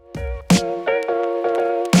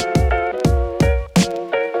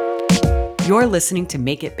You're listening to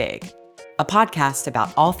Make It Big, a podcast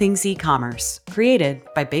about all things e-commerce, created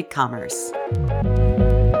by BigCommerce.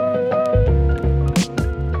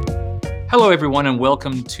 Hello, everyone, and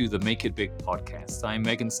welcome to the Make It Big podcast. I'm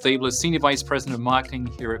Megan Stabler, Senior Vice President of Marketing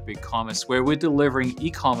here at BigCommerce, where we're delivering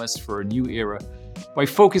e-commerce for a new era by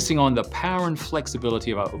focusing on the power and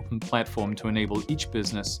flexibility of our open platform to enable each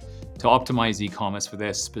business to optimize e-commerce for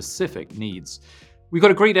their specific needs. We've got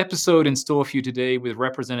a great episode in store for you today with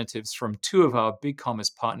representatives from two of our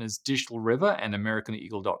BigCommerce partners, Digital River and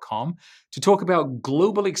AmericanEagle.com, to talk about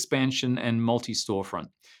global expansion and multi-storefront.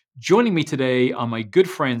 Joining me today are my good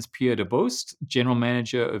friends Pierre Debost, General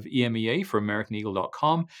Manager of EMEA for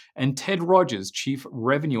AmericanEagle.com, and Ted Rogers, Chief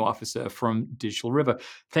Revenue Officer from Digital River.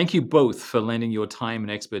 Thank you both for lending your time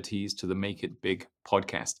and expertise to the Make It Big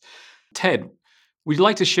podcast. Ted, would you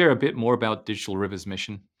like to share a bit more about Digital River's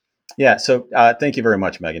mission? Yeah, so thank you very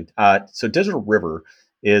much, Megan. So Digital River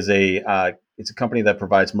is it's a company that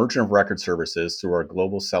provides merchant of record services through our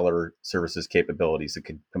global seller services capabilities that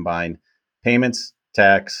can combine payments,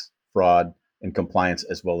 tax, fraud, and compliance,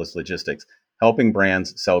 as well as logistics, helping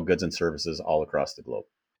brands sell goods and services all across the globe.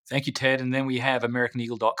 Thank you, Ted. And then we have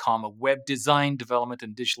AmericanEagle.com, a web design, development,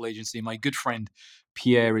 and digital agency. My good friend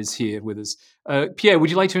Pierre is here with us. Pierre, would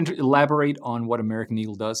you like to elaborate on what American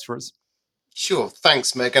Eagle does for us? Sure.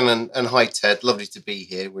 Thanks, Megan. And hi, Ted. Lovely to be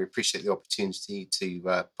here. We appreciate the opportunity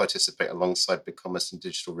to participate alongside BigCommerce and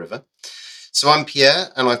Digital River. So I'm Pierre,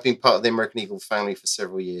 and I've been part of the American Eagle family for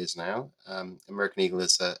several years now. American Eagle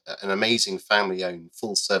is an amazing family-owned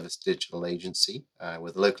full-service digital agency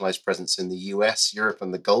with a localized presence in the US, Europe,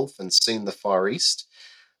 and the Gulf, and soon the Far East.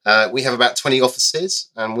 We have about 20 offices,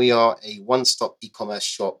 and we are a one-stop e-commerce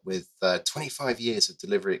shop with 25 years of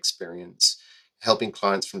delivery experience, helping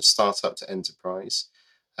clients from startup to enterprise.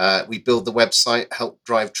 We build the website, help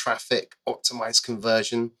drive traffic, optimize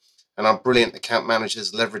conversion, and our brilliant account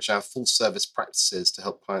managers leverage our full service practices to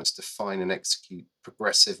help clients define and execute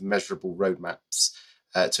progressive, measurable roadmaps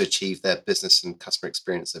to achieve their business and customer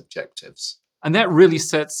experience objectives. And that really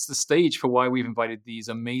sets the stage for why we've invited these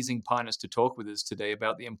amazing partners to talk with us today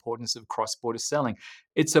about the importance of cross-border selling.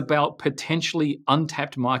 It's about potentially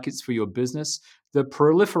untapped markets for your business, the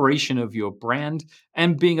proliferation of your brand,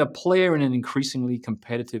 and being a player in an increasingly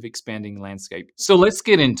competitive, expanding landscape. So let's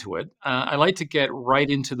get into it. I like to get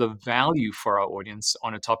right into the value for our audience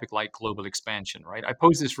on a topic like global expansion, right? I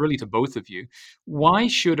pose this really to both of you. Why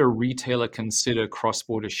should a retailer consider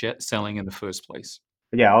cross-border selling in the first place?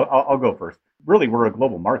 Yeah, I'll go first. Really, we're a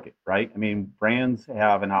global market, right? I mean, brands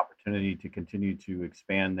have an opportunity to continue to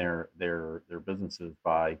expand their businesses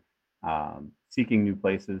by seeking new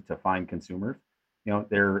places to find consumers. You know,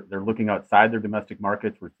 they're looking outside their domestic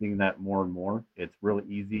markets. We're seeing that more and more. It's really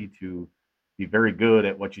easy to be very good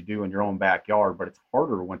at what you do in your own backyard, but it's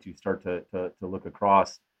harder once you start to look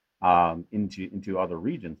across into other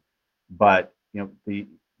regions. But you know,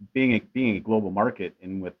 being a global market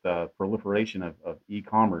and with the proliferation of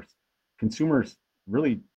e-commerce, consumers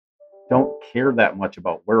really don't care that much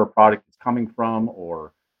about where a product is coming from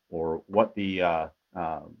or what the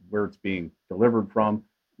where it's being delivered from.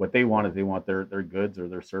 What they want is they want their goods or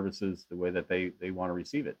their services the way that they want to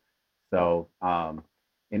receive it. So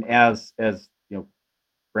and as you know,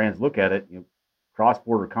 brands look at it, you know,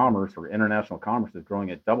 cross-border commerce or international commerce is growing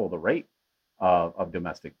at double the rate of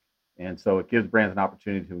domestic, and so it gives brands an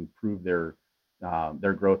opportunity to improve their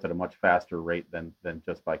growth at a much faster rate than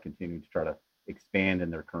just by continuing to try to expand in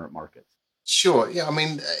their current markets. Sure. Yeah. I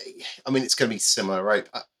mean, it's going to be similar, right?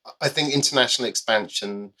 I think international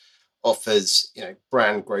expansion offers,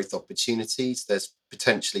 brand growth opportunities. There's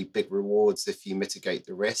potentially big rewards if you mitigate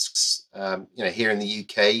the risks. Here in the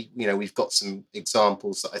UK, we've got some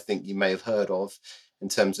examples that I think you may have heard of in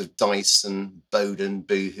terms of Dyson, Boden,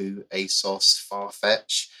 Boohoo, ASOS,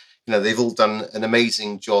 Farfetch. They've all done an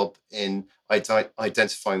amazing job in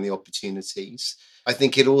identifying the opportunities. I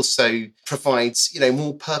think it also provides,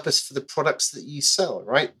 more purpose for the products that you sell,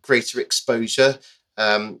 right? Greater exposure.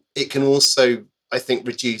 It can also, I think,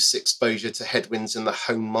 reduce exposure to headwinds in the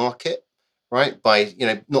home market, right? By,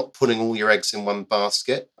 not putting all your eggs in one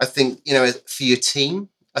basket. I think, for your team,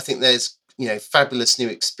 I think there's, fabulous new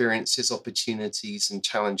experiences, opportunities, and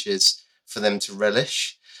challenges for them to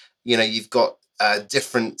relish. You've got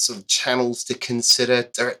different sort of channels to consider,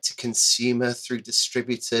 direct to consumer through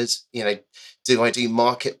distributors. Do I do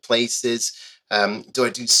marketplaces? Do I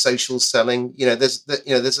do social selling? There's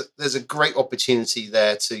a great opportunity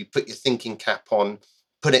there to put your thinking cap on,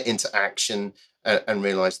 put it into action, and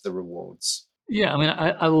realize the rewards. Yeah, I mean,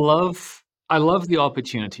 I love the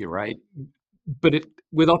opportunity, right? But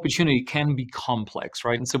with opportunity can be complex,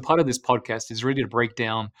 right? And so part of this podcast is really to break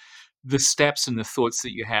down the steps and the thoughts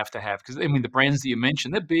that you have to have? Because I mean, the brands that you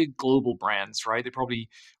mentioned, they're big global brands, right? They probably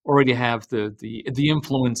already have the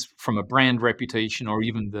influence from a brand reputation or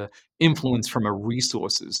even the influence from a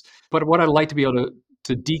resources. But what I'd like to be able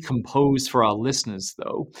to decompose for our listeners,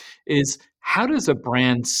 though, is how does a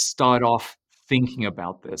brand start off thinking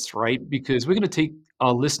about this, right? Because we're going to take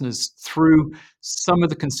our listeners through some of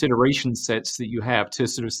the consideration sets that you have to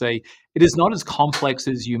sort of say it is not as complex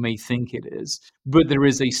as you may think it is, but there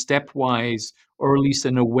is a stepwise or at least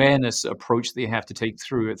an awareness approach that you have to take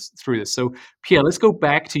through this. So, Pierre, let's go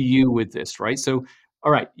back to you with this, right? So,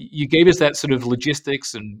 all right, you gave us that sort of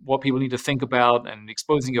logistics and what people need to think about and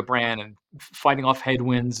exposing your brand and fighting off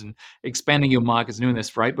headwinds and expanding your markets, doing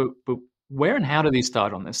this, right? But where and how do they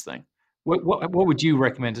start on this thing? What would you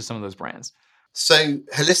recommend to some of those brands? So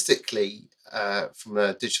holistically, from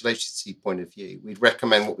a digital agency point of view, we'd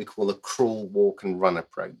recommend what we call a crawl, walk, and run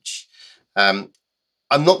approach. Um,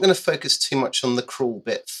 I'm not going to focus too much on the crawl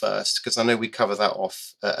bit first because I know we cover that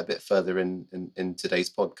off a bit further in today's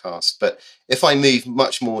podcast. But if I move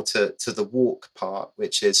much more to the walk part,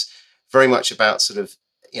 which is very much about sort of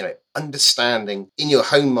understanding in your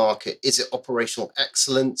home market, is it operational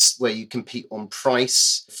excellence where you compete on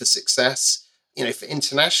price for success? For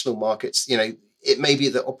international markets, it may be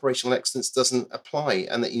that operational excellence doesn't apply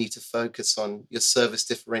and that you need to focus on your service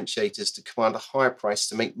differentiators to command a higher price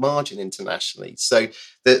to make margin internationally. So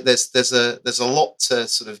there's a lot to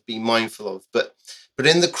sort of be mindful of. But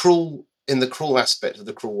in the crawl aspect of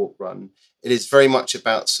the crawl walk run, it is very much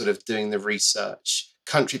about sort of doing the research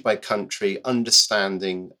country by country,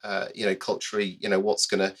 understanding culturally, what's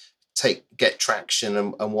going to get traction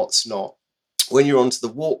and what's not. When you're onto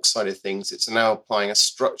the walk side of things, it's now applying a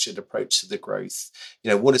structured approach to the growth.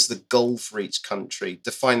 What is the goal for each country?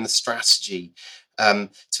 Define the strategy to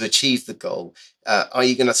achieve the goal. Are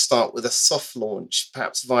you going to start with a soft launch,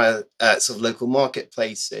 perhaps via sort of local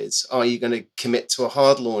marketplaces? Are you going to commit to a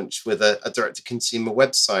hard launch with a direct-to-consumer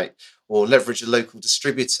website, or leverage a local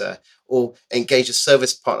distributor, or engage a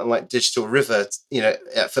service partner like Digital River,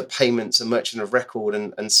 for payments and merchant of record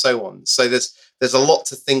and so on? So there's a lot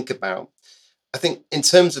to think about. I think in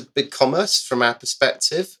terms of BigCommerce, from our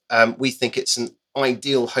perspective, we think it's an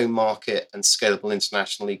ideal home market and scalable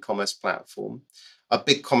international e-commerce platform. Our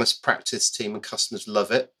BigCommerce practice team and customers love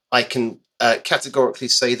it. I can categorically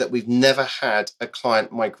say that we've never had a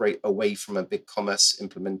client migrate away from a BigCommerce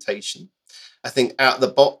implementation. I think out of the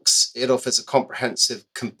box, it offers a comprehensive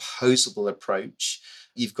composable approach.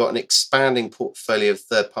 You've got an expanding portfolio of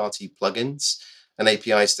third-party plugins and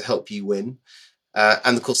APIs to help you win.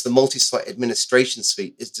 And of course, the multi-site administration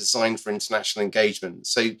suite is designed for international engagement.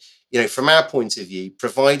 So, from our point of view,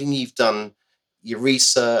 providing you've done your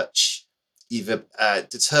research, you've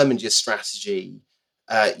determined your strategy,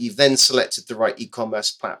 you've then selected the right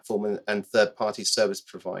e-commerce platform and third-party service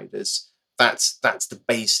providers, that's the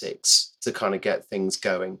basics to kind of get things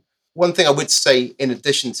going. One thing I would say in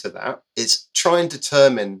addition to that is try and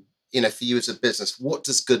determine, for you as a business, what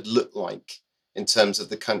does good look like in terms of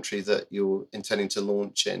the country that you're intending to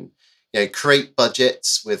launch in. Create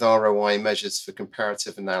budgets with ROI measures for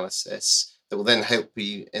comparative analysis that will then help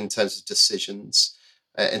you in terms of decisions,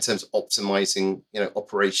 in terms of optimizing,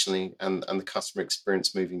 operationally and the customer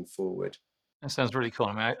experience moving forward. That sounds really cool.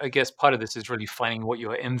 I mean, I guess part of this is really finding what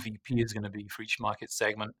your MVP is going to be for each market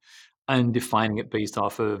segment and defining it based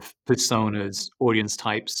off of personas, audience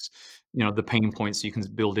types, the pain points you can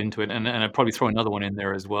build into it. And I'd probably throw another one in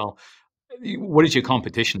there as well. What is your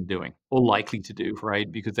competition doing or likely to do, right?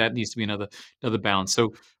 Because that needs to be another balance.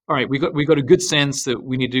 So, all right, we got a good sense that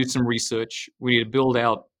we need to do some research. We need to build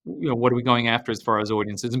out, what are we going after as far as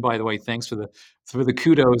audiences? And by the way, thanks for the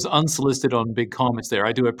kudos unsolicited on BigCommerce there.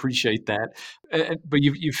 I do appreciate that. But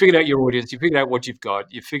you figured out your audience. You figured out what you've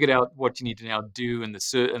got. You figured out what you need to now do and the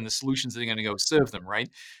solutions that are going to go serve them, right?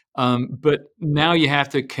 But now you have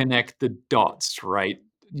to connect the dots, right?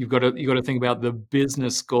 You got to think about the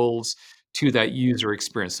business goals to that user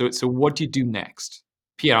experience. So what do you do next?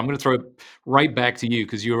 Pierre, I'm going to throw it right back to you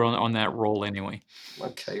because you're on that role anyway.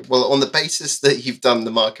 Okay. Well, on the basis that you've done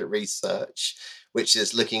the market research, which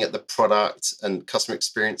is looking at the product and customer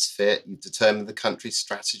experience fit, you've determined the country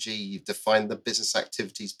strategy, you've defined the business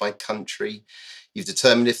activities by country, you've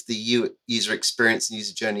determined if the user experience and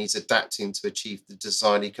user journey is adapting to achieve the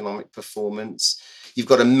desired economic performance. You've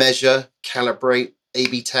got to measure, calibrate,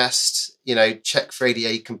 A/B test, check for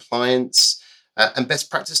ADA compliance and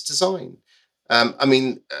best practice design.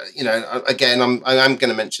 Again, I'm going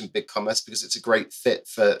to mention BigCommerce because it's a great fit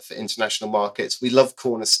for international markets. We love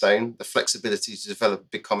Cornerstone, the flexibility to develop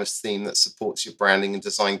a BigCommerce theme that supports your branding and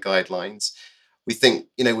design guidelines. We think,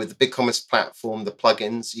 with the BigCommerce platform, the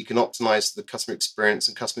plugins, you can optimize the customer experience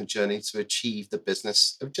and customer journey to achieve the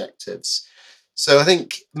business objectives. So I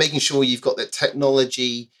think making sure you've got that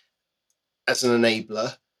technology as an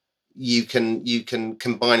enabler, you can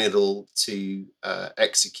combine it all to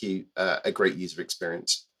execute a great user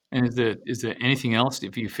experience. And is there anything else,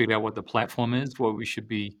 if you figure out what the platform is, what we should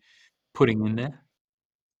be putting in there?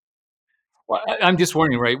 Well, I'm just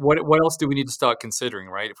wondering, right? What else do we need to start considering,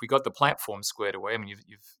 right? If we got the platform squared away, I mean,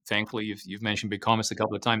 you've mentioned BigCommerce a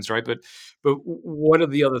couple of times, right? But what are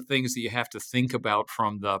the other things that you have to think about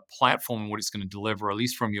from the platform and what it's going to deliver, at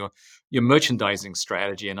least from your merchandising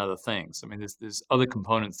strategy and other things? I mean, there's other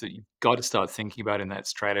components that you've got to start thinking about in that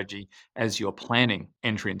strategy as you're planning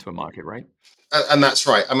entry into a market, right? And that's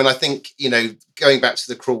right. I mean, I think, going back to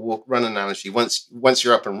the crawl, walk, run analogy. Once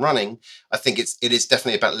you're up and running, I think it is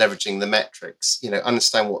definitely about leveraging the metrics.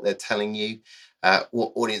 Understand what they're telling you,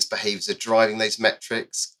 what audience behaviors are driving those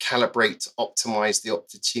metrics, calibrate to optimize the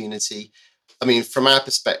opportunity. I mean, from our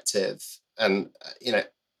perspective, and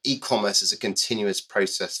e-commerce is a continuous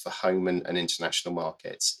process for home and international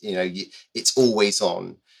markets. It's always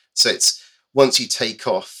on. So it's once you take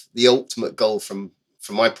off, the ultimate goal from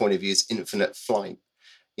my point of view is infinite flight.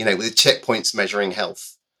 With checkpoints measuring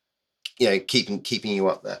health. Keeping you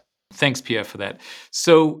up there. Thanks, Pierre, for that.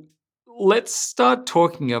 So let's start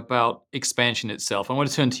talking about expansion itself. I want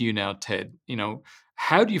to turn to you now, Ted.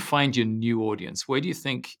 How do you find your new audience? Where do you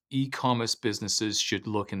think e-commerce businesses should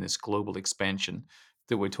look in this global expansion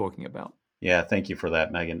that we're talking about? Yeah, thank you for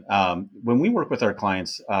that, Megan. When we work with our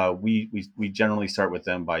clients, we generally start with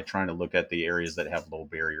them by trying to look at the areas that have low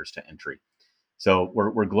barriers to entry. So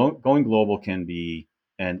going global can be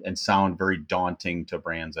and sound very daunting to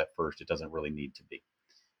brands at first. It doesn't really need to be,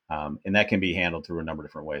 and that can be handled through a number of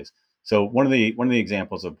different ways. So one of the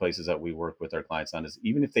examples of places that we work with our clients on is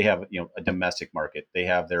even if they have a domestic market, they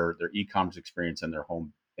have their e-commerce experience in their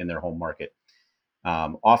home market.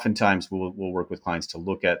 Oftentimes we'll work with clients to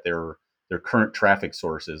look at their current traffic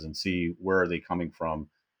sources and see where are they coming from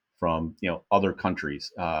other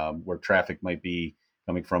countries, where traffic might be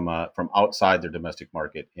coming from outside their domestic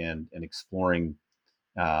market, and exploring,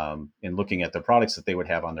 and looking at the products that they would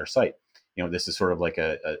have on their site. This is sort of like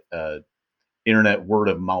a internet word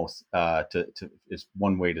of mouth, is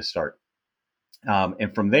one way to start.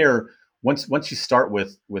 And from there, once you start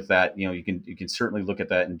with that, you can certainly look at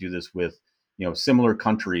that and do this with similar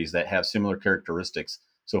countries that have similar characteristics.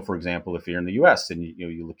 So, for example, if you're in the U.S. and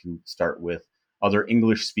you can start with other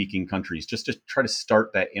English speaking countries, just to try to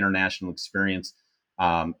start that international experience,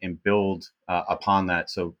 and build upon that.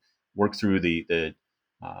 So, work through the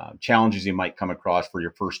challenges you might come across for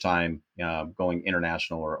your first time going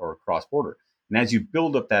international or cross border. And as you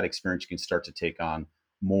build up that experience, you can start to take on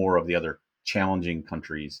more of the other challenging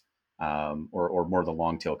countries, or more of the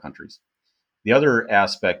long tail countries. The other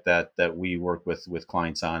aspect that we work with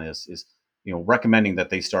clients on is recommending that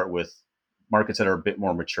they start with markets that are a bit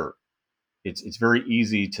more mature. It's very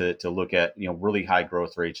easy to look at really high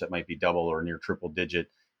growth rates that might be double or near triple digit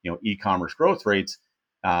e-commerce growth rates,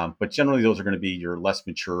 but generally those are going to be your less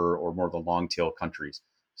mature or more of the long tail countries.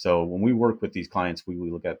 So when we work with these clients, we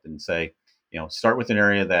look at them and say, start with an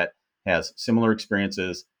area that has similar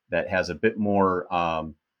experiences, that has a bit more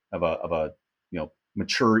of a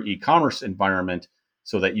mature e-commerce environment,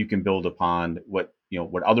 so that you can build upon what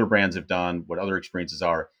other brands have done, what other experiences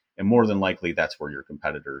are, and more than likely that's where your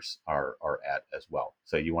competitors are at as well.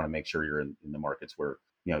 So you want to make sure you're in the markets where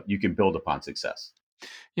you can build upon success.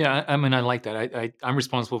 Yeah, I mean, I like that. I'm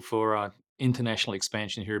responsible for international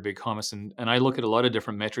expansion here at Big Commerce, and I look at a lot of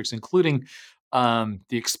different metrics, including the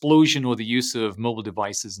explosion or the use of mobile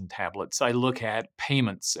devices and tablets. I look at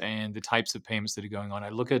payments and the types of payments that are going on. I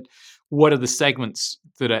look at what are the segments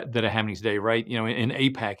that are happening today, right? In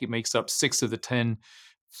APAC, it makes up 6 of the 10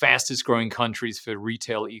 fastest growing countries for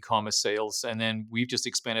retail e-commerce sales, and then we've just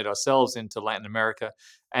expanded ourselves into Latin America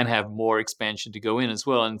and have more expansion to go in as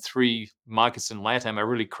well. And 3 markets in LATAM are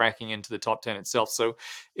really cracking into the top 10 itself. So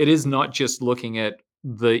it is not just looking at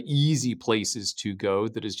the easy places to go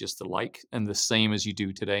that is just the like and the same as you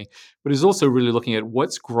do today, but it's also really looking at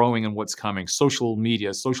what's growing and what's coming. Social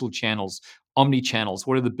media, social channels, omni channels.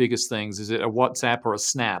 What are the biggest things? Is it a WhatsApp or a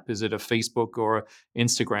Snap? Is it a Facebook or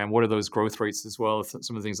Instagram? What are those growth rates as well?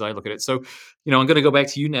 Some of the things I look at it. So, I'm going to go back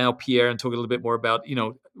to you now, Pierre, and talk a little bit more about,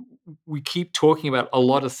 we keep talking about a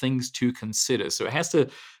lot of things to consider. So it has to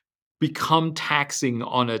become taxing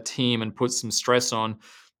on a team and put some stress on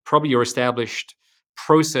probably your established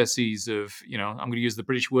processes of, I'm going to use the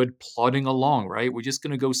British word plodding along, right? We're just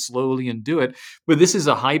going to go slowly and do it. But this is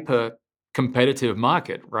a hyper competitive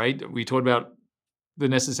market, right? We talked about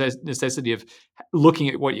the necessity of looking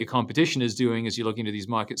at what your competition is doing as you look into these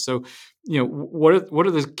markets. So, what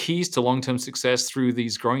are the keys to long-term success through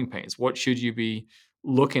these growing pains? What should you be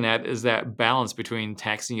looking at as that balance between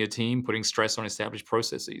taxing your team, putting stress on established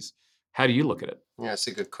processes? How do you look at it? Yeah, it's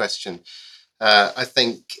a good question. I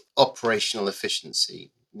think operational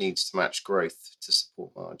efficiency needs to match growth to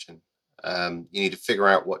support margin. You need to figure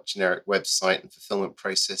out what generic website and fulfillment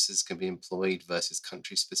processes can be employed versus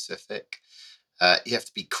country specific. You have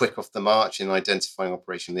to be quick off the march in identifying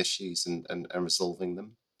operational issues and resolving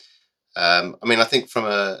them. I think from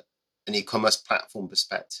an e-commerce platform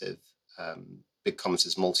perspective,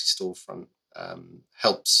 BigCommerce's multi-storefront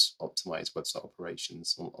helps optimize website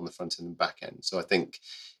operations on the front end and back end. So I think,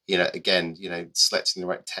 again, selecting the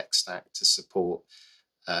right tech stack to support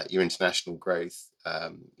your international growth,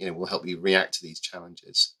 will help you react to these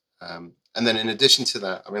challenges. And then in addition to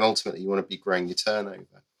that, ultimately you want to be growing your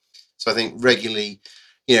turnover. So I think regularly,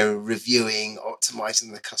 reviewing,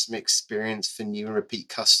 optimizing the customer experience for new and repeat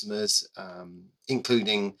customers,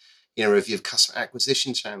 including, review of customer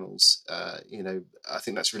acquisition channels. I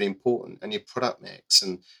think that's really important, and your product mix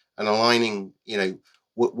and aligning,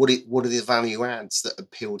 what are the value adds that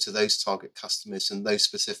appeal to those target customers in those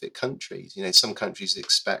specific countries. Some countries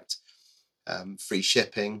expect free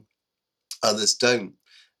shipping, others don't.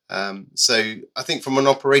 So I think from an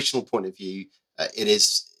operational point of view, it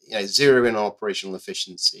is zero in operational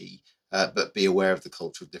efficiency, but be aware of the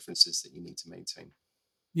cultural differences that you need to maintain.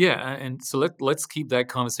 Yeah, and so let's keep that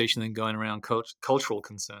conversation then going around cultural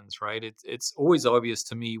concerns, right? It's always obvious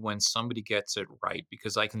to me when somebody gets it right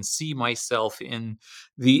because I can see myself in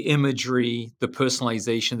the imagery, the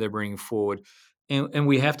personalization they're bringing forward, and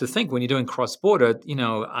we have to think when you're doing cross border,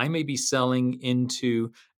 I may be selling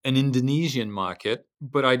into an Indonesian market,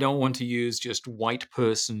 but I don't want to use just white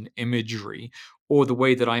person imagery or the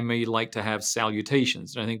way that I may like to have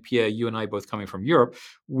salutations. And I think Pierre, you and I both coming from Europe,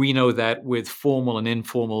 we know that with formal and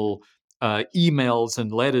informal emails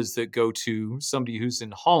and letters that go to somebody who's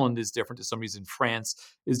in Holland is different to somebody who's in France,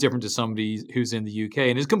 is different to somebody who's in the UK,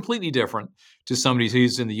 and is completely different to somebody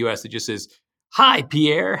who's in the US that just says, "Hi,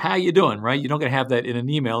 Pierre, how you doing?" Right? You're not going to have that in an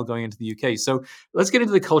email going into the UK. So let's get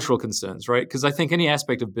into the cultural concerns, right? Because I think any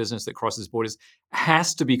aspect of business that crosses borders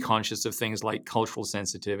has to be conscious of things like cultural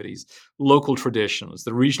sensitivities, local traditions,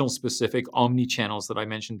 the regional specific omni channels that I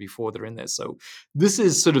mentioned before that are in there. So this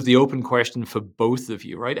is sort of the open question for both of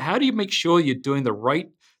you, right? How do you make sure you're doing the right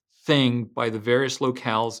thing by the various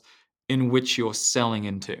locales in which you're selling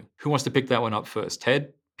into? Who wants to pick that one up first?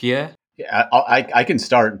 Ted? Pierre? Yeah, I can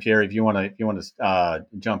start, and Pierre, if you want to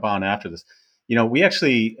jump on after this. We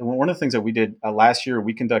actually, one of the things that we did last year,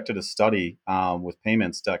 we conducted a study with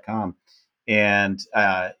payments.com, and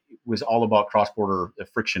it was all about cross-border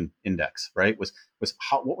friction index, right?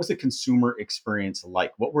 What was the consumer experience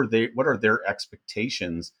like? What are their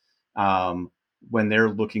expectations when they're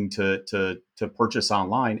looking to purchase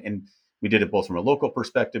online? And we did it both from a local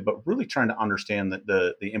perspective, but really trying to understand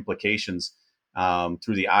the implications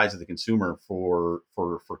through the eyes of the consumer for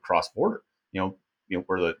cross border.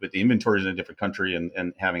 Where the inventory is in a different country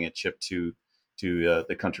and having it shipped to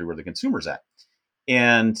the country where the consumer's at.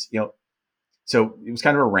 And so it was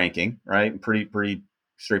kind of a ranking, right? Pretty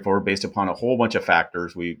straightforward based upon a whole bunch of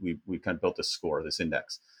factors. We kind of built this score, this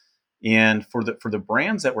index. And for the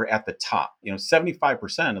brands that were at the top,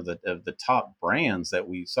 75% of the top brands that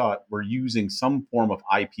we saw were using some form of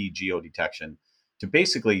IP geodetection to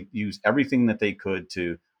basically use everything that they could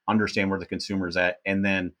to understand where the consumer is at and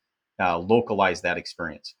then localize that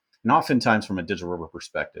experience. And oftentimes from a Digital River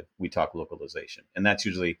perspective, we talk localization. And that's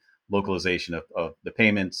usually localization of the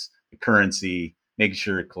payments, the currency, making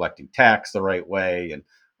sure you're collecting tax the right way, and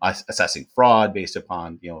assessing fraud based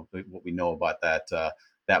upon what we know about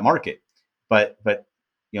that market. But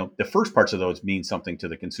the first parts of those mean something to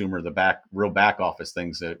the consumer. The real back office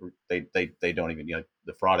things that they don't even,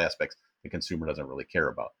 the fraud aspects the consumer doesn't really care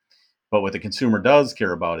about. But what the consumer does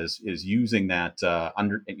care about is using that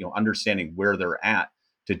understanding where they're at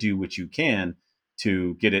to do what you can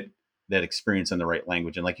to get that experience in the right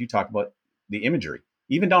language. And like you talked about, the imagery,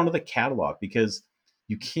 even down to the catalog, because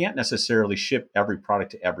you can't necessarily ship every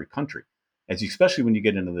product to every country. Especially when you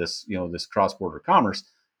get into this, this cross-border commerce,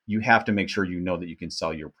 you have to make sure that you can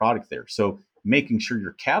sell your product there. So making sure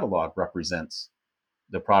your catalog represents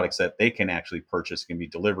the products that they can actually purchase can be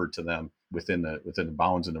delivered to them within the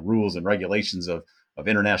bounds and the rules and regulations of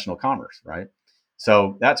international commerce, right?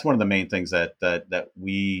 So that's one of the main things that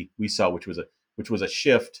we saw, which was a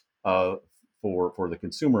shift for the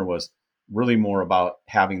consumer, was really more about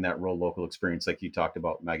having that real local experience, like you talked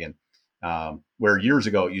about, Megan. Where years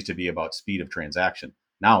ago it used to be about speed of transaction.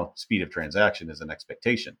 Now, speed of transaction is an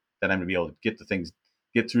expectation that I'm going to be able to get the things,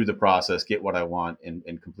 get through the process, get what I want,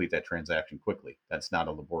 and complete that transaction quickly. That's not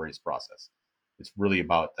a laborious process. It's really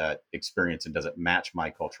about that experience, and does it match my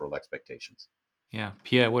cultural expectations? Yeah.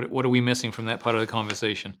 Pierre, what are we missing from that part of the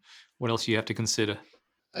conversation? What else do you have to consider?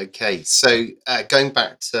 Okay, so going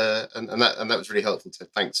back to and that was really helpful. So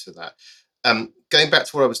thanks for that. Going back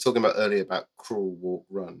to what I was talking about earlier about crawl, walk,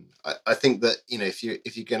 run. I think that if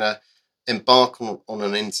you're going to embark on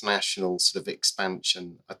an international sort of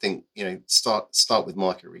expansion, I think start with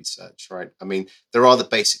market research, right? I mean, there are the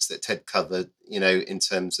basics that Ted covered, in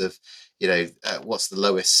terms of what's the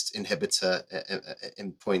lowest inhibitor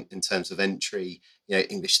in point in terms of entry,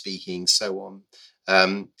 English speaking, so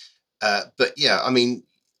on. But yeah, I mean,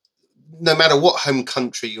 no matter what home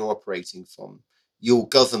country you're operating from, your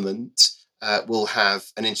government will have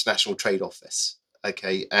an international trade office.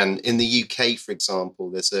 Okay, and in the UK, for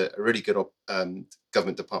example, there's a really good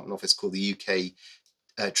government department office called the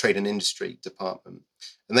UK Trade and Industry Department,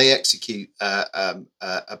 and they execute a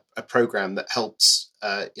program that helps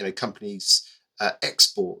companies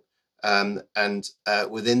export. And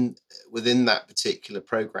within that particular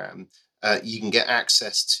program, you can get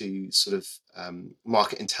access to sort of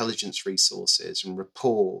market intelligence resources and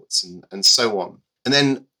reports and so on. And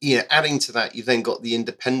then, adding to that, you've then got the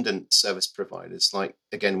independent service providers, like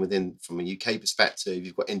again, from a UK perspective,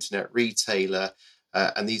 you've got Internet Retailer,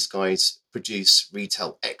 and these guys produce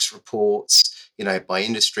retail X reports, by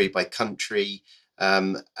industry, by country.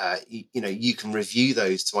 You can review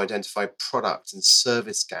those to identify product and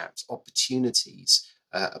service gaps, opportunities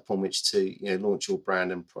upon which to launch your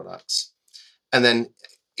brand and products. And then,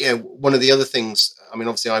 one of the other things, I mean,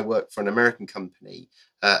 obviously, I work for an American company,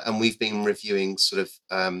 and we've been reviewing sort of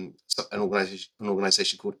an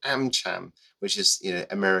organization called AmCham, which is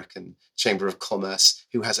American Chamber of Commerce,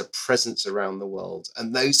 who has a presence around the world.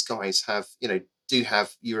 And those guys do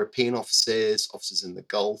have European offices in the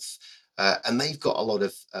Gulf, and they've got a lot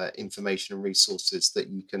of information and resources that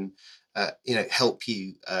you can help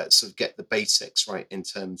you sort of get the basics right in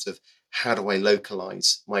terms of how do I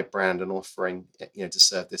localize my brand and offering, to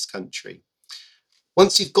serve this country.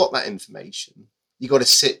 Once you've got that information, you've got to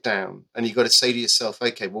sit down and you've got to say to yourself,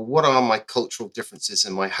 okay, well, what are my cultural differences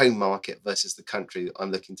in my home market versus the country that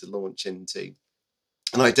I'm looking to launch into?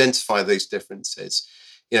 And identify those differences.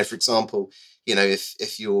 For example,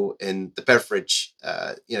 if you're in the beverage,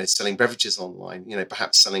 selling beverages online,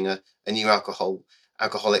 perhaps selling a new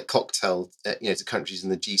alcoholic cocktail, to countries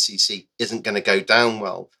in the GCC isn't going to go down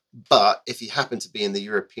well. But if you happen to be in the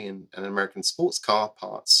European and American sports car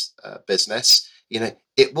parts business,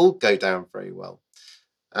 it will go down very well.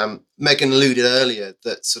 Megan alluded earlier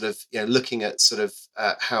that sort of looking at sort of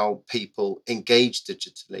how people engage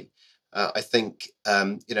digitally. I think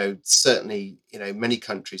certainly many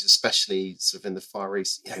countries, especially sort of in the Far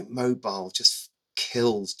East, mobile just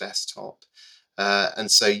kills desktop,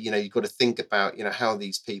 and so you've got to think about how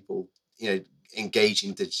these people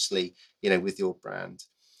engaging digitally with your brand.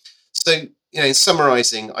 So in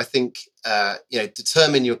summarizing, I think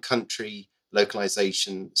determine your country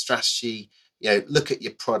localization strategy. Look at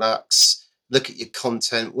your products, look at your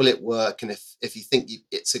content. Will it work? And if you think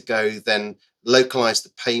it's a go, then localize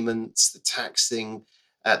the payments, the taxing,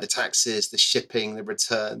 the taxes, the shipping, the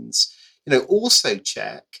returns. Also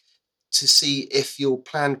check to see if your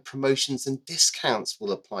planned promotions and discounts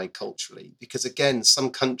will apply culturally, because again, some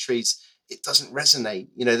countries it doesn't resonate.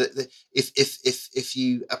 If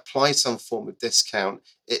you apply some form of discount,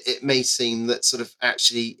 it may seem that sort of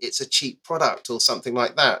actually it's a cheap product or something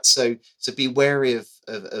like that. So be wary of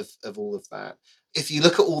all of that. If you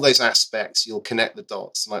look at all those aspects, you'll connect the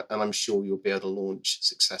dots, and I'm sure you'll be able to launch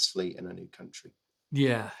successfully in a new country.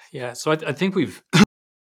 Yeah. Yeah. So I think we've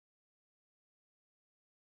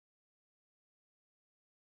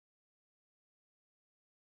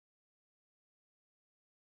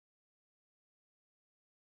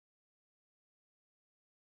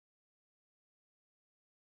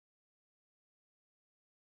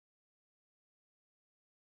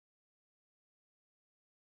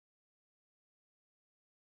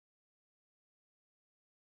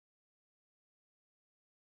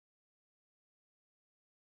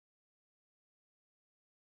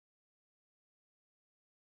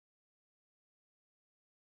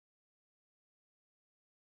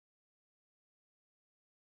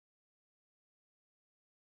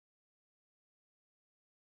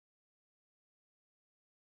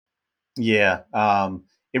Yeah,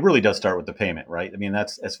 it really does start with the payment, right? I mean,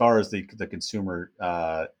 that's as far as the consumer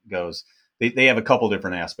goes. They have a couple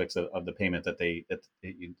different aspects of the payment that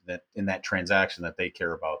in that transaction that they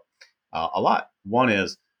care about a lot. One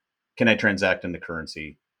is, can I transact in the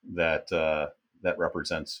currency that that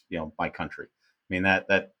represents my country? I mean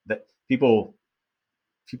that people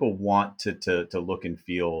want to look and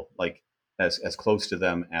feel like as close to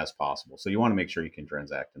them as possible. So you want to make sure you can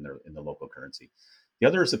transact in the local currency. The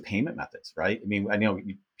other is the payment methods, right? I mean, I know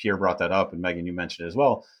Pierre brought that up, and Megan, you mentioned it as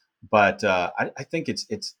well. But I think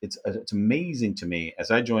it's amazing to me as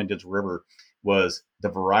I joined Digital River was the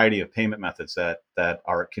variety of payment methods that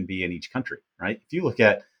can be in each country, right? If you look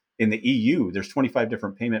at in the EU, there's 25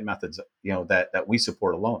 different payment methods, that we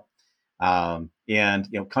support alone.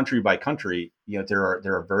 And country by country, there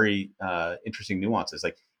are very interesting nuances.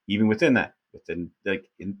 Like even within that, within like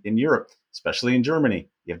in Europe, especially in Germany,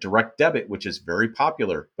 you have direct debit, which is very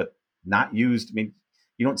popular, but not used. I mean,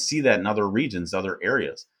 you don't see that in other regions, other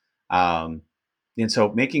areas. Um, and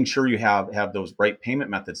so making sure you have those right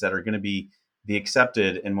payment methods that are going to be the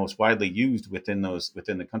accepted and most widely used within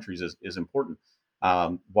the countries is important.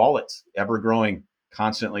 Wallets ever growing,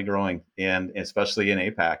 constantly growing, and especially in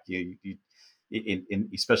APAC,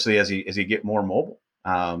 especially as you get more mobile.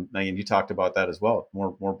 And you talked about that as well.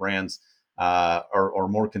 More brands or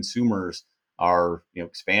more consumers are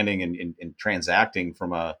expanding and transacting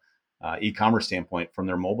from a e-commerce standpoint from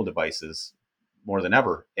their mobile devices more than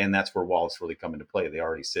ever, and that's where wallets really come into play. They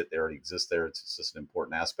already exist there. It's just an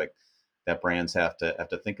important aspect that brands have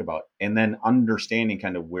to think about, and then understanding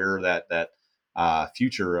kind of where that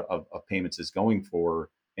future of payments is going for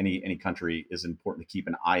any country is important to keep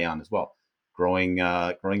an eye on as well. Growing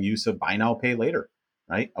use of buy now pay later,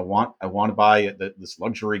 right? I want to buy this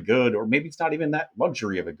luxury good, or maybe it's not even that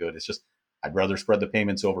luxury of a good. It's just I'd rather spread the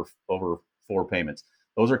payments over 4 payments.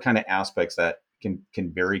 Those are kind of aspects that can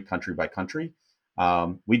vary country by country.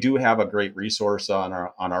 We do have a great resource on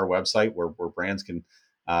our website where brands can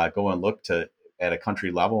go and look at a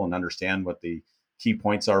country level and understand what the key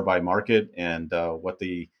points are by market and what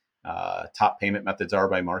the top payment methods are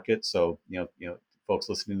by market. So folks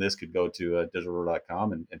listening to this could go to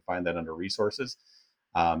digitalriver.com and find that under resources.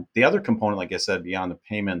 The other component, like I said, beyond the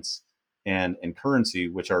payments and currency,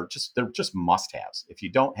 which they're just must-haves. If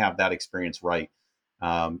you don't have that experience right,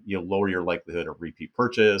 you'll lower your likelihood of repeat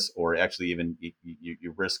purchase, or actually even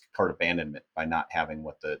you risk cart abandonment by not having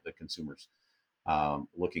what the consumer's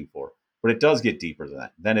looking for. But it does get deeper than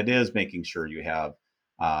that. Then it is making sure you have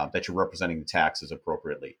that you're representing the taxes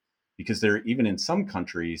appropriately, because there even in some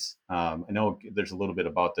countries, I know there's a little bit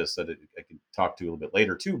about this that I can talk to a little bit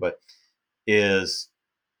later too, but is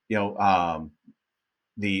the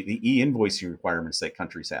e-invoicing requirements that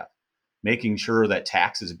countries have, making sure that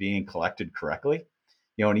tax is being collected correctly.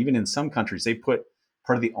 And even in some countries, they put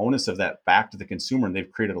part of the onus of that back to the consumer, and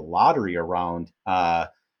they've created a lottery around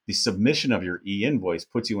the submission of your e-invoice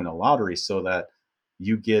puts you in a lottery so that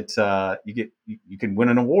you can win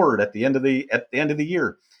an award at the end of the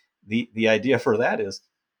year. The idea for that is,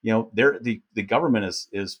 the government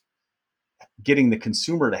is getting the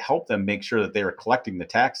consumer to help them make sure that they are collecting the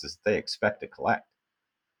taxes they expect to collect,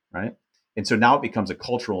 right? And so now it becomes a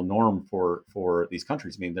cultural norm for these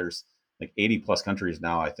countries. I mean, there's like 80 plus countries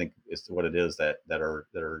now, I think is what it is that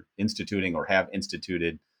are instituting or have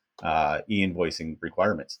instituted e-invoicing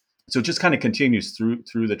requirements. So it just kind of continues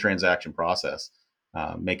through the transaction process,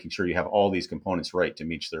 making sure you have all these components right to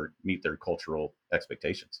meet their cultural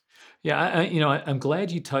expectations. Yeah, I'm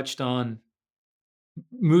glad you touched on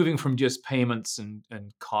moving from just payments and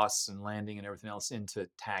costs and landing and everything else into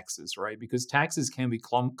taxes, right? Because taxes can be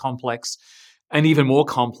complex and even more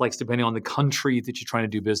complex depending on the country that you're trying to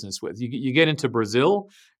do business with. You get into Brazil,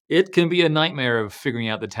 it can be a nightmare of figuring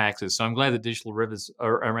out the taxes. So I'm glad that Digital Rivers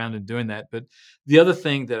are around and doing that. But the other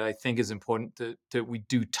thing that I think is important that we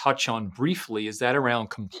do touch on briefly is that around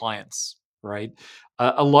compliance, right?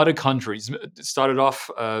 A lot of countries started off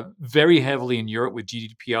very heavily in Europe with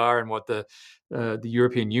GDPR and what the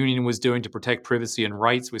European Union was doing to protect privacy and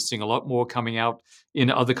rights. We're seeing a lot more coming out in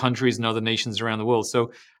other countries and other nations around the world.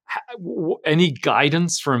 So, any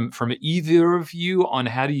guidance from either of you on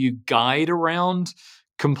how do you guide around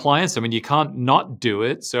compliance? I mean, you can't not do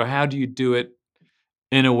it. So, how do you do it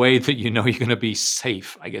in a way that you're going to be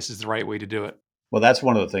safe? I guess is the right way to do it. Well, that's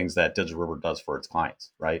one of the things that Digital River does for its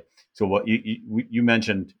clients, right? So what you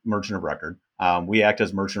mentioned merchant of record. We act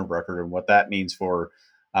as merchant of record, and what that means for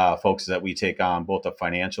folks is that we take on both the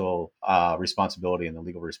financial responsibility and the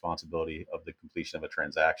legal responsibility of the completion of a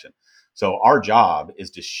transaction. So our job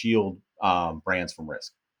is to shield brands from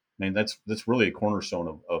risk. I mean, that's really a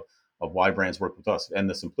cornerstone of why brands work with us and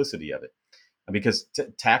the simplicity of it. Because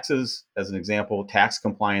taxes, as an example, tax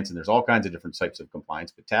compliance, and there's all kinds of different types of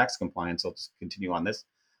compliance, but tax compliance, I'll just continue on this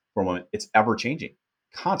for a moment. It's ever changing,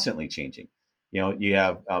 constantly changing. You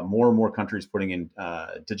have more and more countries putting in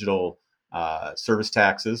digital service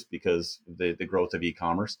taxes because of the growth of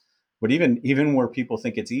e-commerce. But even where people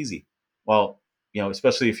think it's easy, well,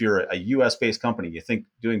 especially if you're a U.S. based company, you think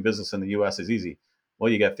doing business in the U.S. is easy.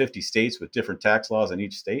 Well, you got 50 states with different tax laws in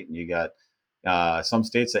each state, and you got some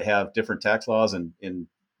states that have different tax laws. In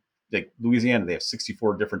like Louisiana, they have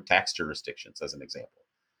 64 different tax jurisdictions, as an example,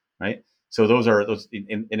 right? So those,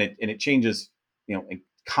 and it changes,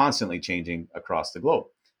 constantly changing across the globe.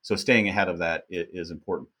 So staying ahead of that is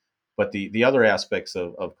important. But the other aspects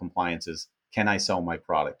of compliance is, can I sell my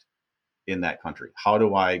product in that country? How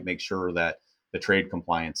do I make sure that the trade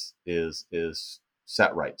compliance is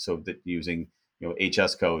set right? So that using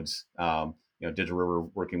HS codes, Digital River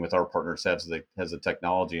working with our partners has the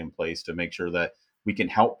technology in place to make sure that we can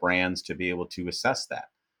help brands to be able to assess that.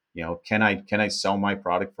 Can I sell my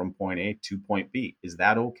product from point A to point B? Is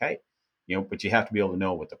that okay? But you have to be able to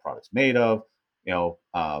know what the product's made of. Go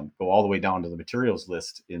all the way down to the materials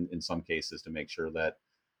list in some cases to make sure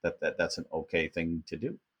that's an okay thing to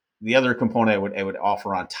do. The other component I would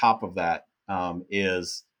offer on top of that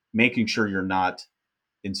is making sure you're not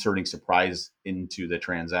inserting surprise into the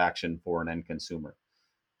transaction for an end consumer.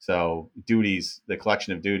 So duties, the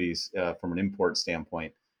collection of duties from an import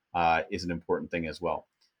standpoint is an important thing as well.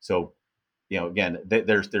 So, again,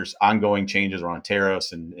 there's ongoing changes around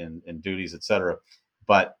tariffs and duties, et cetera,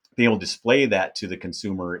 but being able to display that to the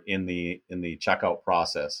consumer in the checkout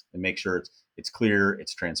process and make sure it's clear,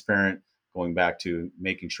 it's transparent. Going back to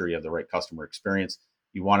making sure you have the right customer experience,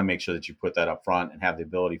 you want to make sure that you put that up front and have the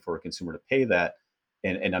ability for a consumer to pay that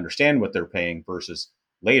and understand what they're paying versus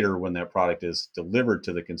later when that product is delivered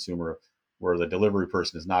to the consumer, where the delivery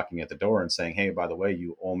person is knocking at the door and saying, hey, by the way,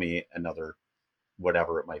 you owe me another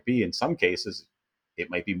whatever it might be. In some cases, it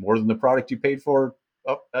might be more than the product you paid for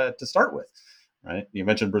to start with, right? You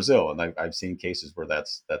mentioned Brazil, and I've seen cases where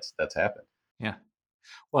that's happened. Yeah.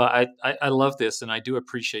 Well, I love this, and I do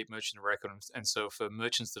appreciate Merchant of Record. And so, for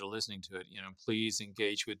merchants that are listening to it, please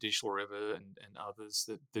engage with Digital River and others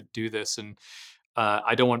that do this. And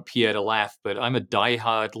I don't want Pierre to laugh, but I'm a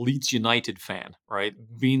diehard Leeds United fan, right?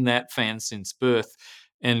 Been that fan since birth.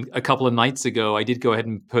 And a couple of nights ago, I did go ahead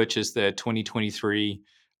and purchase their 2023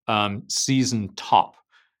 season top.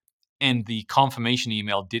 And the confirmation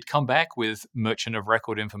email did come back with merchant of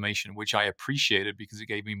record information, which I appreciated because it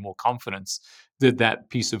gave me more confidence that that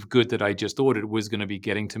piece of good that I just ordered was going to be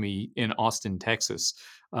getting to me in Austin, Texas,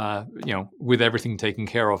 with everything taken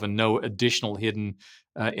care of and no additional hidden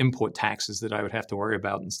import taxes that I would have to worry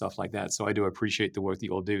about and stuff like that. So I do appreciate the work that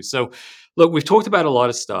you all do. So, look, we've talked about a lot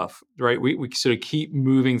of stuff, right? We sort of keep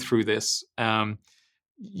moving through this.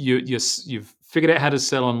 You've figured out how to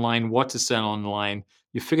sell online, what to sell online.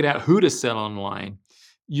 You figured out who to sell online.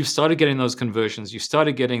 You started getting those conversions. You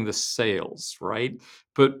started getting the sales, right?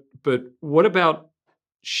 But what about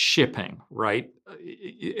shipping, right?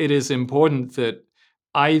 It is important that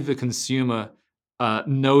I, the consumer,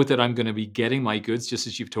 know that I'm going to be getting my goods, just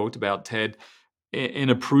as you've talked about, Ted, in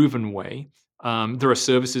a proven way. There are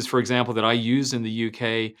services, for example, that I use in the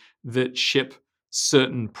UK that ship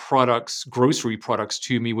certain products, grocery products,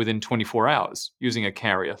 to me within 24 hours using a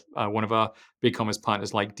carrier, one of our big commerce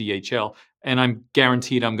partners like DHL, and I'm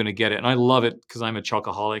guaranteed I'm going to get it. And I love it because I'm a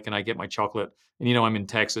chocoholic and I get my chocolate. And I'm in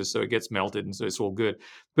Texas, so it gets melted, and so it's all good.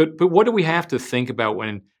 But what do we have to think about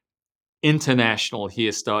when international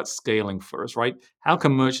here starts scaling for us, right? How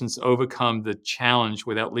can merchants overcome the challenge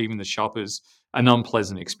without leaving the shoppers an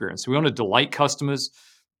unpleasant experience? So we want to delight customers.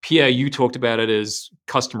 Pierre, you talked about it as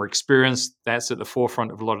customer experience. That's at the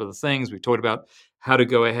forefront of a lot of the things. We've talked about how to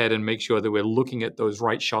go ahead and make sure that we're looking at those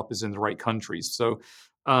right shoppers in the right countries. So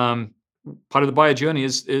part of the buyer journey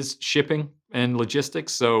is shipping and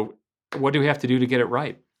logistics. So what do we have to do to get it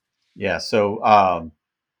right? Yeah. So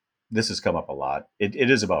this has come up a lot. It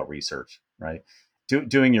is about research, right?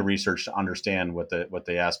 Doing your research to understand what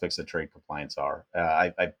the aspects of trade compliance are.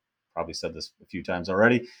 I probably said this a few times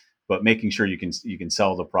already, but making sure you can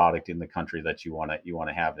sell the product in the country that you want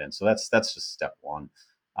to have it in. So that's just step one.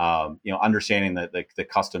 Understanding the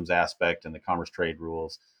customs aspect and the commerce trade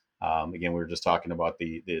rules. Again, we were just talking about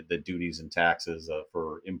the duties and taxes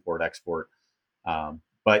for import export.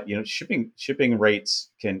 But shipping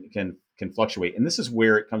rates can fluctuate, and this is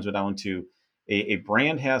where it comes down to a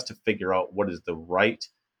brand has to figure out what is the right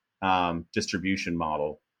distribution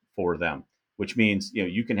model for them. Which means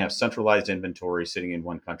you can have centralized inventory sitting in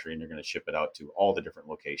one country, and you're going to ship it out to all the different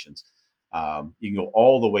locations. You can go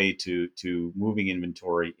all the way to moving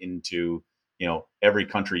inventory into every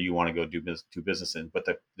country you want to go do business in. But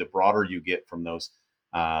the broader you get from those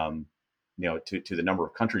to the number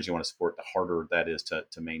of countries you want to support, the harder that is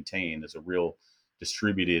to maintain as a real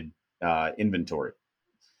distributed inventory.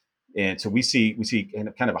 And so we see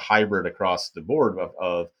kind of a hybrid across the board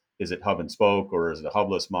of is it hub and spoke or is it a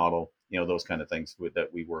hubless model? Those kind of things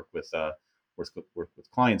that we work with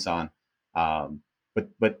clients on.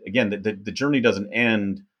 But again, the journey doesn't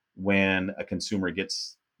end when a consumer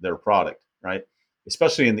gets their product, right?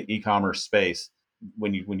 Especially in the e-commerce space,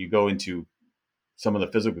 when you go into some of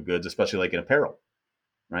the physical goods, especially like in apparel,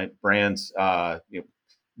 right? Brands,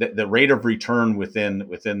 the rate of return within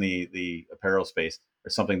the apparel space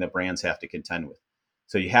is something that brands have to contend with.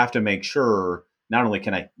 So you have to make sure not only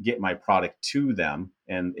can I get my product to them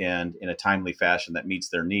and in a timely fashion that meets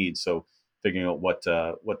their needs. So figuring out what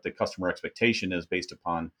the customer expectation is based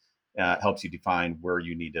upon helps you define where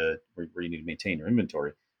you need to maintain your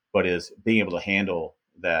inventory, but is being able to handle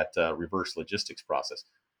that reverse logistics process.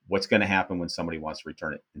 What's going to happen when somebody wants to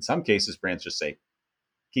return it? In some cases, brands just say,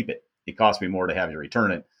 keep it. It costs me more to have you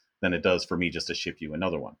return it than it does for me just to ship you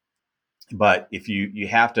another one. But if you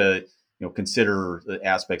have to consider the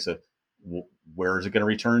aspects of where is it going to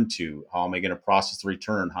return to? How am I going to process the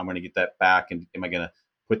return? How am I going to get that back? And am I going to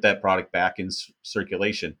put that product back in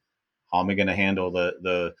circulation? How am I going to handle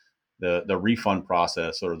the refund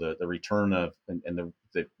process or the return of and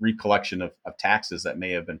the recollection of taxes that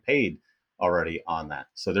may have been paid already on that?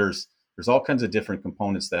 So there's all kinds of different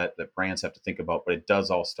components that brands have to think about, but it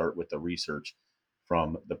does all start with the research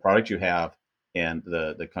from the product you have and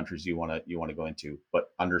the countries you want to go into,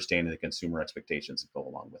 but understanding the consumer expectations that go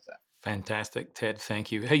along with that. Fantastic, Ted.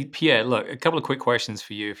 Thank you. Hey, Pierre, look, a couple of quick questions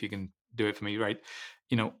for you, if you can do it for me, right?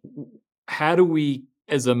 How do we,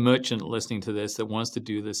 as a merchant listening to this that wants to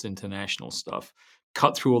do this international stuff,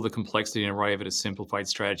 cut through all the complexity and arrive at a simplified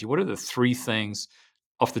strategy? What are the three things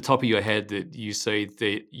off the top of your head that you say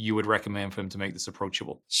that you would recommend for them to make this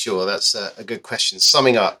approachable? Sure, that's a good question.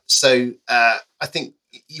 Summing up, so I think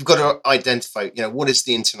you've got to identify, what is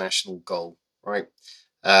the international goal, right?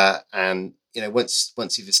 And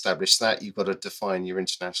once you've established that, you've got to define your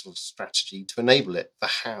international strategy to enable it. The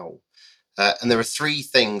how, and there are three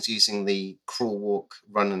things using the crawl, walk,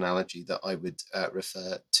 run analogy that I would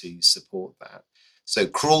refer to support that. So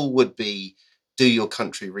crawl would be do your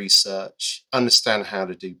country research, understand how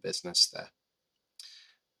to do business there.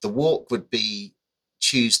 The walk would be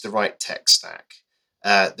choose the right tech stack,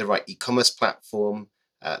 the right e-commerce platform,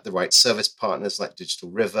 the right service partners like Digital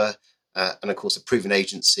River, and of course a proven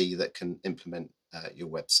agency that can implement your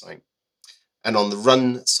website. And on the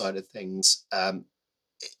run side of things,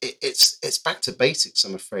 it's back to basics.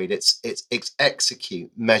 I'm afraid it's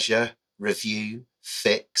execute, measure, review,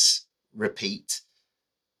 fix, repeat,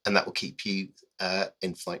 and that will keep you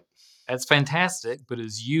in flight. That's fantastic. But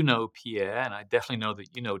as you know, Pierre, and I definitely know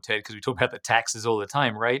that you know, Ted, because we talk about the taxes all the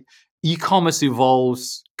time, right? E-commerce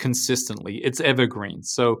evolves consistently. It's evergreen.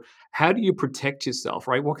 So how do you protect yourself,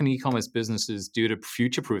 right? What can e-commerce businesses do to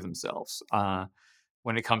future-proof themselves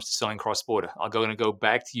when it comes to selling cross-border? Going to go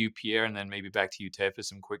back to you, Pierre, and then maybe back to you, Ted, for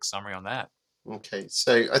some quick summary on that. Okay,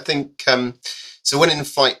 so I think so when in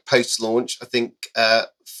flight post-launch, I think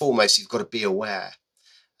foremost you've got to be aware.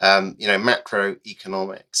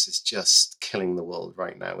 Macroeconomics is just killing the world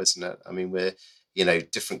right now, isn't it? I mean,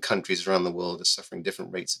 different countries around the world are suffering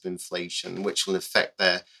different rates of inflation, which will affect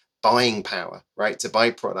their buying power, right, to buy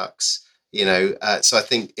products. So I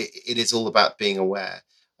think it is all about being aware.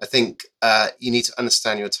 I think you need to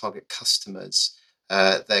understand your target customers,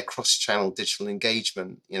 their cross-channel digital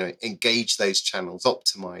engagement. Engage those channels,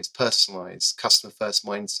 optimize, personalize, customer-first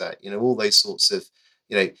mindset. All those sorts of,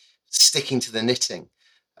 sticking to the knitting.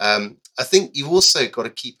 I think you've also got to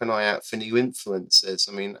keep an eye out for new influencers.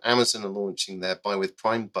 I mean, Amazon are launching their Buy with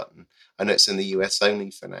Prime button. I know it's in the US only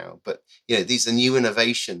for now, but these are new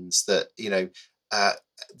innovations that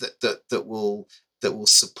that will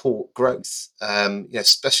support growth.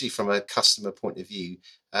 Especially from a customer point of view,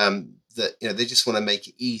 that they just want to make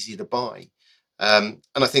it easy to buy. And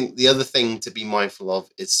I think the other thing to be mindful of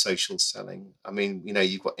is social selling. I mean,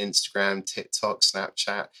 you've got Instagram, TikTok,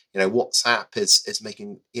 Snapchat. WhatsApp is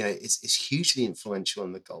making, is hugely influential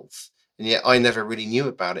in the Gulf. And yet I never really knew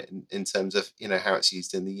about it in terms of, how it's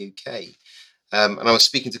used in the UK. And I was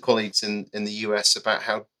speaking to colleagues in the US about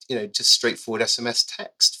how, just straightforward SMS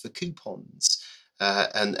text for coupons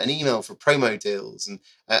and an email for promo deals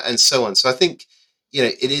and so on. So I think,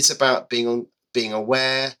 it is about being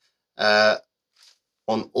aware,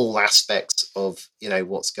 on all aspects of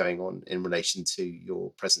what's going on in relation to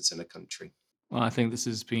your presence in a country. Well, I think this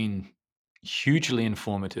has been hugely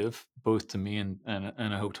informative, both to me and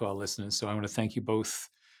I hope to our listeners. So I want to thank you both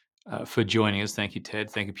for joining us. Thank you, Ted.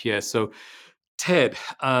 Thank you, Pierre. So Ted,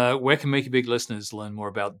 where can Make It Big listeners learn more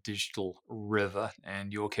about Digital River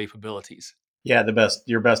and your capabilities? Yeah,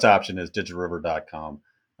 your best option is digitalriver.com.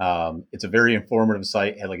 It's a very informative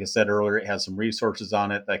site. And like I said earlier, it has some resources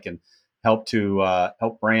on it that can help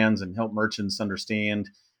brands and help merchants understand,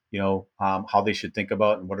 how they should think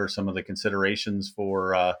about and what are some of the considerations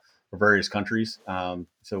for various countries.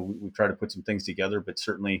 So we try to put some things together, but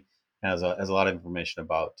certainly has a lot of information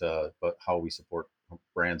about how we support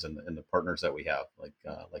brands and the partners that we have, like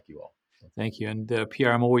you all. Thank you. And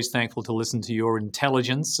Pierre, I'm always thankful to listen to your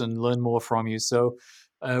intelligence and learn more from you. So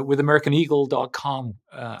with AmericanEagle.com,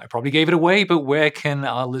 I probably gave it away, but where can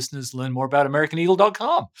our listeners learn more about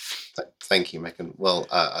AmericanEagle.com? Thank you, Megan. Well,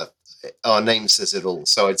 our name says it all.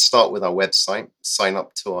 So I'd start with our website, sign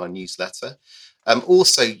up to our newsletter.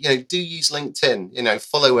 Also, do use LinkedIn,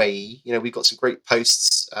 follow AE. We've got some great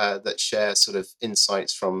posts that share sort of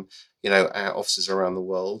insights from, our offices around the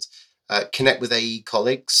world. Connect with AE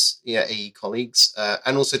colleagues,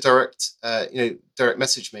 and also direct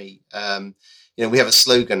message me. We have a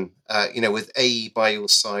slogan, with AE by your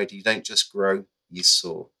side, you don't just grow, you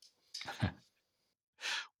soar.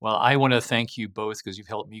 Well, I want to thank you both because you've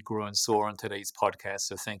helped me grow and soar on today's podcast.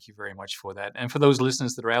 So thank you very much for that. And for those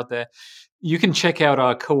listeners that are out there, you can check out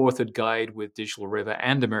our co-authored guide with Digital River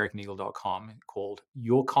and AmericanEagle.com called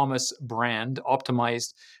Your Commerce Brand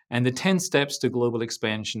Optimized and the 10 Steps to Global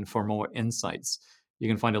Expansion for more insights. You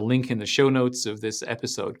can find a link in the show notes of this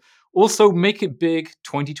episode. Also, Make It Big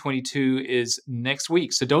 2022 is next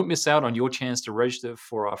week. So don't miss out on your chance to register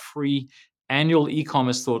for our free annual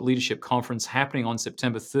e-commerce thought leadership conference happening on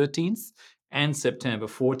September 13th and September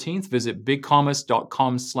 14th. Visit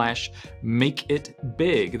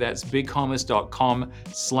bigcommerce.com/makeitbig. That's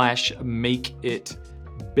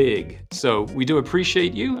bigcommerce.com/makeitbig. So we do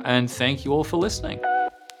appreciate you and thank you all for listening.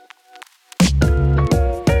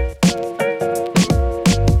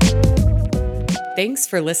 Thanks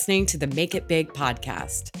for listening to the Make It Big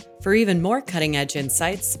podcast. For even more cutting-edge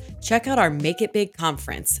insights, check out our Make It Big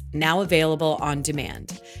conference, now available on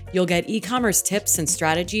demand. You'll get e-commerce tips and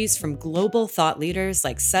strategies from global thought leaders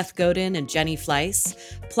like Seth Godin and Jenny Fleiss,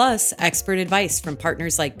 plus expert advice from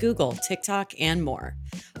partners like Google, TikTok, and more.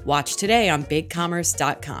 Watch today on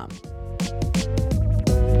bigcommerce.com.